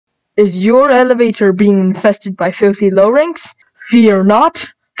Is your elevator being infested by filthy low ranks? Fear not.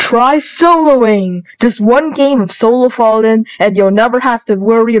 Try soloing! Just one game of Solo Fallen, and you'll never have to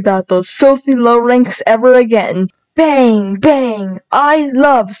worry about those filthy low ranks ever again. Bang! Bang! I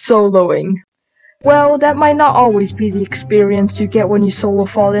love soloing! Well, that might not always be the experience you get when you Solo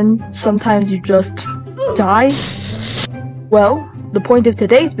Fallen. Sometimes you just die. Well, the point of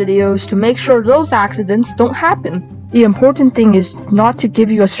today's video is to make sure those accidents don't happen. The important thing is not to give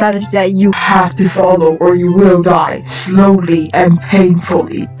you a strategy that you have to follow or you will die slowly and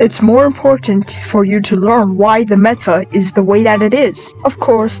painfully. It's more important for you to learn why the meta is the way that it is. Of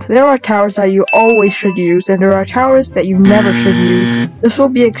course, there are towers that you always should use and there are towers that you never should use. This will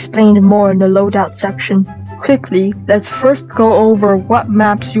be explained more in the loadout section. Quickly, let's first go over what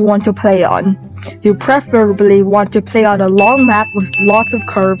maps you want to play on. You preferably want to play on a long map with lots of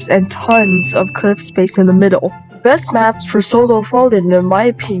curves and tons of cliff space in the middle. Best maps for Solo Fallen in my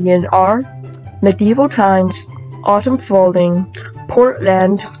opinion are Medieval Times, Autumn Falling,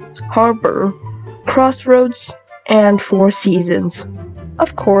 Portland, Harbor, Crossroads, and Four Seasons.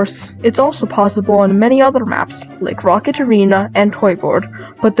 Of course, it's also possible on many other maps like Rocket Arena and Toyboard,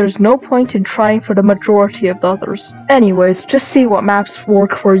 but there's no point in trying for the majority of the others. Anyways, just see what maps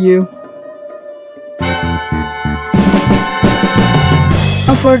work for you.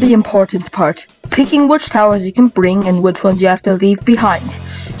 Now for the important part. Picking which towers you can bring and which ones you have to leave behind.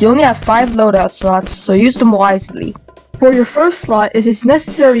 You only have 5 loadout slots, so use them wisely. For your first slot, it is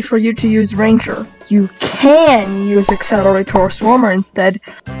necessary for you to use Ranger. You can use Accelerator or Swarmer instead,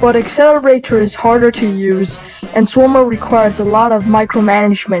 but Accelerator is harder to use, and Swarmer requires a lot of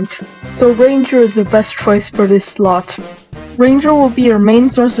micromanagement, so Ranger is the best choice for this slot. Ranger will be your main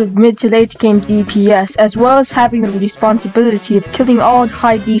source of mid to late game DPS, as well as having the responsibility of killing all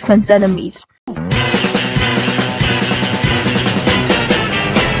high defense enemies.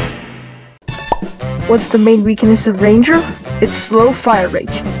 What's the main weakness of Ranger? Its slow fire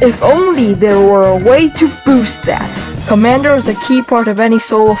rate. If only there were a way to boost that. Commander is a key part of any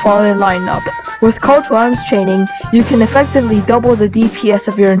Solo Fallen lineup. With call to arms chaining, you can effectively double the DPS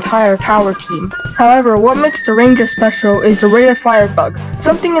of your entire tower team. However, what makes the Ranger special is the rate of fire bug.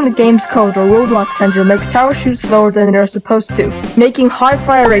 Something in the game's code or roadblock center makes towers shoot slower than they're supposed to, making high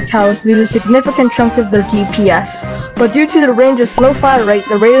fire rate towers lose a significant chunk of their DPS. But due to the Ranger's slow fire rate,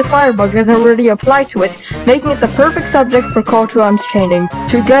 the rate of fire bug doesn't really apply to it, making it the perfect subject for call to arms chaining.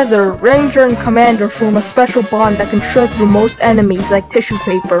 Together, Ranger and Commander form a special bond that can shred through most enemies like tissue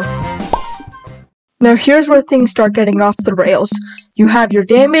paper. Now here's where things start getting off the rails. You have your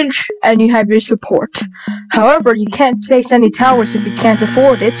damage, and you have your support. However, you can't place any towers if you can't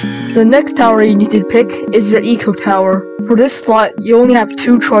afford it. The next tower you need to pick is your eco tower. For this slot, you only have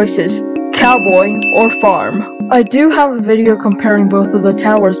 2 choices, Cowboy or Farm. I do have a video comparing both of the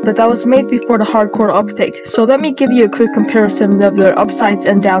towers, but that was made before the hardcore update, so let me give you a quick comparison of their upsides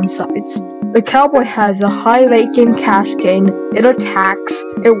and downsides. The Cowboy has a high late game cash gain, it attacks,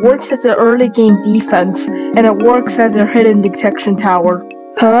 it works as an early game defense, and it works as a hidden detection tower.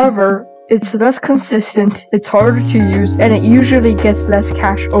 However, it's less consistent, it's harder to use, and it usually gets less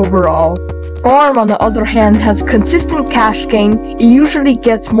cash overall. Farm, on the other hand, has consistent cash gain, it usually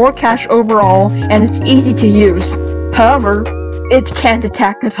gets more cash overall, and it's easy to use. However, it can't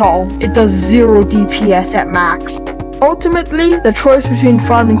attack at all, it does 0 DPS at max. Ultimately, the choice between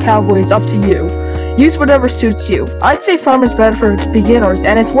Farm and Cowboy is up to you. Use whatever suits you. I'd say Farm is better for beginners,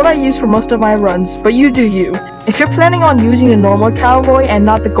 and it's what I use for most of my runs, but you do you. If you're planning on using the normal Cowboy and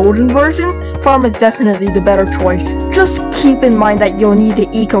not the golden version, Farm is definitely the better choice. Just keep in mind that you'll need the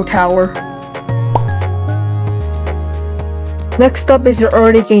eco tower. Next up is your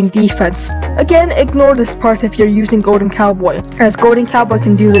early game defense. Again, ignore this part if you're using Golden Cowboy, as Golden Cowboy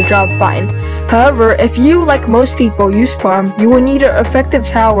can do the job fine. However, if you, like most people, use Farm, you will need an effective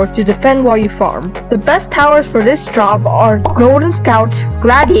tower to defend while you farm. The best towers for this job are Golden Scout,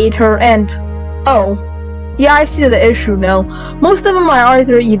 Gladiator, and... oh. Yeah, I see the issue now. Most of them are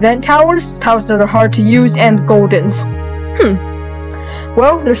either event towers that are hard to use, and Goldens.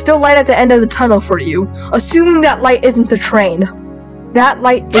 Well, there's still light at the end of the tunnel for you, assuming that light isn't a train. That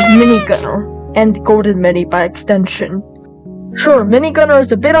light is Minigunner, and Golden Mini by extension. Sure, Minigunner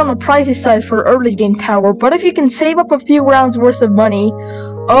is a bit on the pricey side for an early game tower, but if you can save up a few rounds worth of money,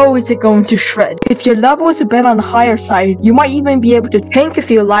 oh, is it going to shred. If your level is a bit on the higher side, you might even be able to tank a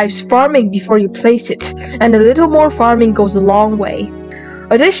few lives farming before you place it, and a little more farming goes a long way.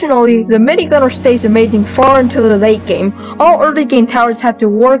 Additionally, the Minigunner stays amazing far into the late game. All early game towers have to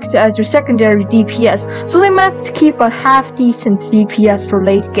work as your secondary DPS, so they must keep a half-decent DPS for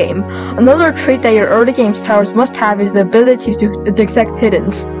late game. Another trait that your early game towers must have is the ability to detect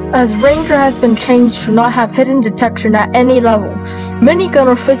hiddens. as Ranger has been changed to not have hidden detection at any level.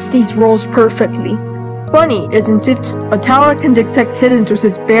 Minigunner fits these roles perfectly. Funny, isn't it? A tower can detect hidden with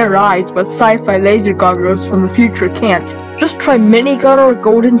its bare eyes, but sci-fi laser goggles from the future can't. Just try Minigunner,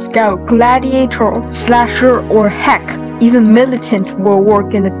 Golden Scout, Gladiator, Slasher, or heck, even Militant will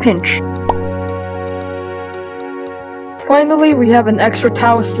work in a pinch. Finally, we have an extra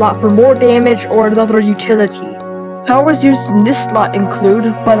tower slot for more damage or another utility. Towers used in this slot include,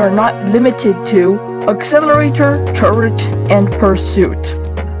 but are not limited to, Accelerator, Turret, and Pursuit.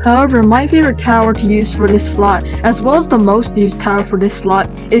 However, my favorite tower to use for this slot, as well as the most used tower for this slot,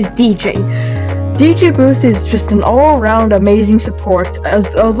 is DJ. DJ Booth is just an all-around amazing support,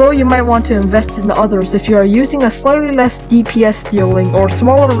 although you might want to invest in the others if you are using a slightly less DPS dealing or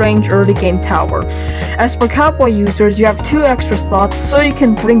smaller range early game tower. As for Cowboy users, you have 2 extra slots, so you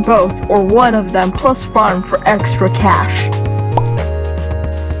can bring both, or one of them, plus farm for extra cash.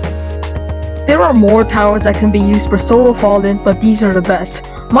 There are more towers that can be used for solo Fallen, but these are the best.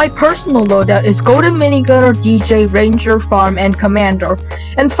 My personal loadout is Golden Minigunner, DJ, Ranger, Farm, and Commander.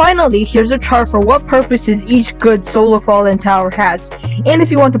 And finally, here's a chart for what purposes each good solo Fallen tower has, and if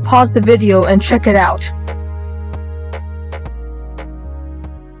you want to pause the video and check it out.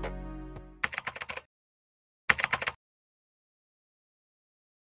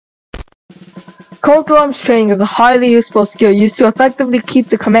 Call to Arms training is a highly useful skill used to effectively keep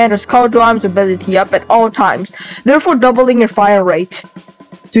the commander's Call to Arms ability up at all times, therefore doubling your fire rate.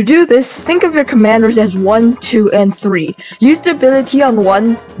 To do this, think of your commanders as 1, 2, and 3. Use the ability on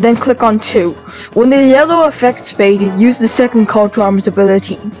 1, then click on 2. When the yellow effects fade, use the second Call to Arms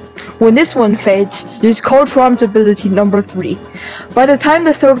ability. When this one fades, use Call to Arms ability number 3. By the time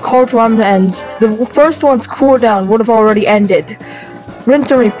the third Call to Arms ends, the first one's cooldown would have already ended.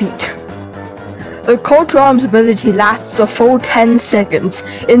 Rinse and repeat. The Call to Arms ability lasts a full 10 seconds.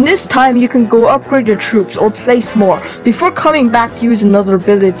 In this time, you can go upgrade your troops or place more, before coming back to use another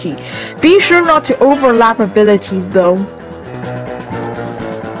ability. Be sure not to overlap abilities though.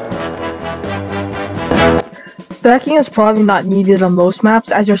 Stacking is probably not needed on most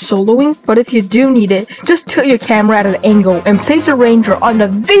maps as you're soloing, but if you do need it, just tilt your camera at an angle and place a ranger on the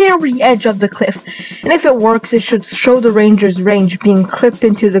very edge of the cliff. And if it works, it should show the ranger's range being clipped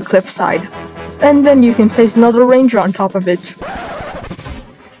into the cliffside. And then you can place another ranger on top of it.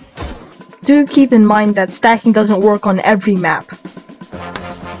 Do keep in mind that stacking doesn't work on every map.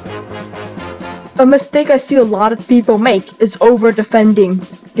 A mistake I see a lot of people make is over-defending.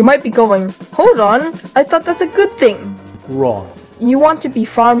 You might be going, hold on, I thought that's a good thing. Wrong. You want to be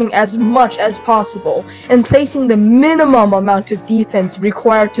farming as much as possible and placing the minimum amount of defense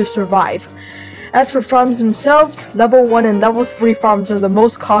required to survive. As for farms themselves, level 1 and level 3 farms are the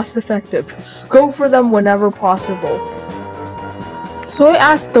most cost effective. Go for them whenever possible. So I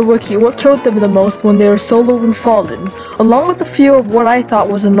asked the wiki what killed them the most when they were soloing Fallen, along with a few of what I thought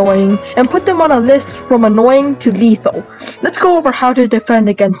was annoying, and put them on a list from annoying to lethal. Let's go over how to defend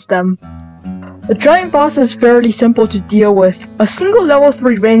against them. The giant boss is fairly simple to deal with. A single level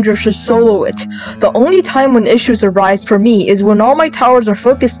 3 ranger should solo it. The only time when issues arise for me is when all my towers are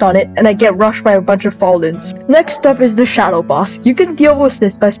focused on it and I get rushed by a bunch of Fallens. Next up is the shadow boss. You can deal with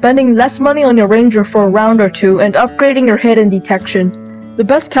this by spending less money on your ranger for a round or two and upgrading your hidden detection. The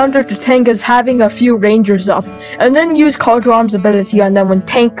best counter to tank is having a few rangers up, and then use Call to Arms ability on them when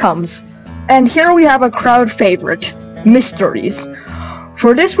tank comes. And here we have a crowd favorite, mysteries.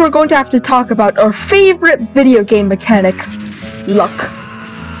 For this, we're going to have to talk about our favorite video game mechanic, luck.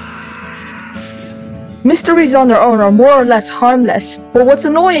 Mysteries on their own are more or less harmless, but what's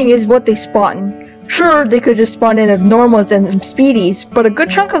annoying is what they spawn. Sure, they could just spawn in abnormals and speedies, but a good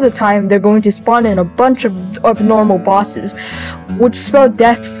chunk of the time they're going to spawn in a bunch of normal bosses, which spell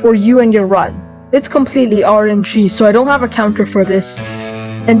death for you and your run. It's completely RNG, so I don't have a counter for this.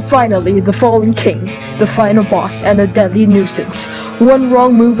 And finally, the Fallen King, the final boss, and a deadly nuisance. One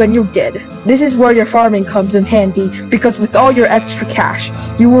wrong move and you're dead. This is where your farming comes in handy, because with all your extra cash,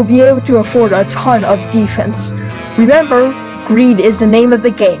 you will be able to afford a ton of defense. Remember, greed is the name of the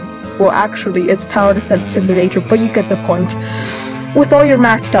game. Well, actually, it's Tower Defense Simulator, but you get the point. With all your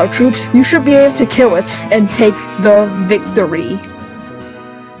maxed out troops, you should be able to kill it and take the victory.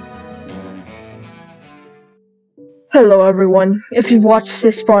 Hello everyone, if you've watched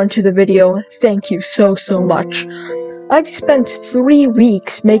this far into the video, thank you so much. I've spent 3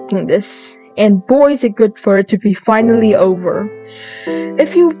 weeks making this, and boy is it good for it to be finally over.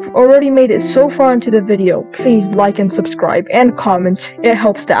 If you've already made it so far into the video, please like and subscribe and comment, it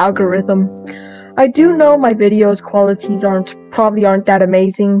helps the algorithm. I do know my videos qualities probably aren't that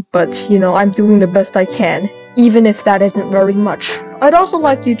amazing, but you know, I'm doing the best I can, even if that isn't very much. I'd also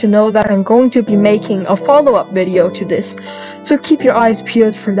like you to know that I'm going to be making a follow-up video to this, so keep your eyes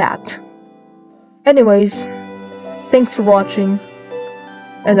peeled for that. Anyways, thanks for watching,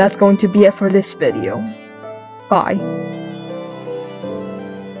 and that's going to be it for this video. Bye.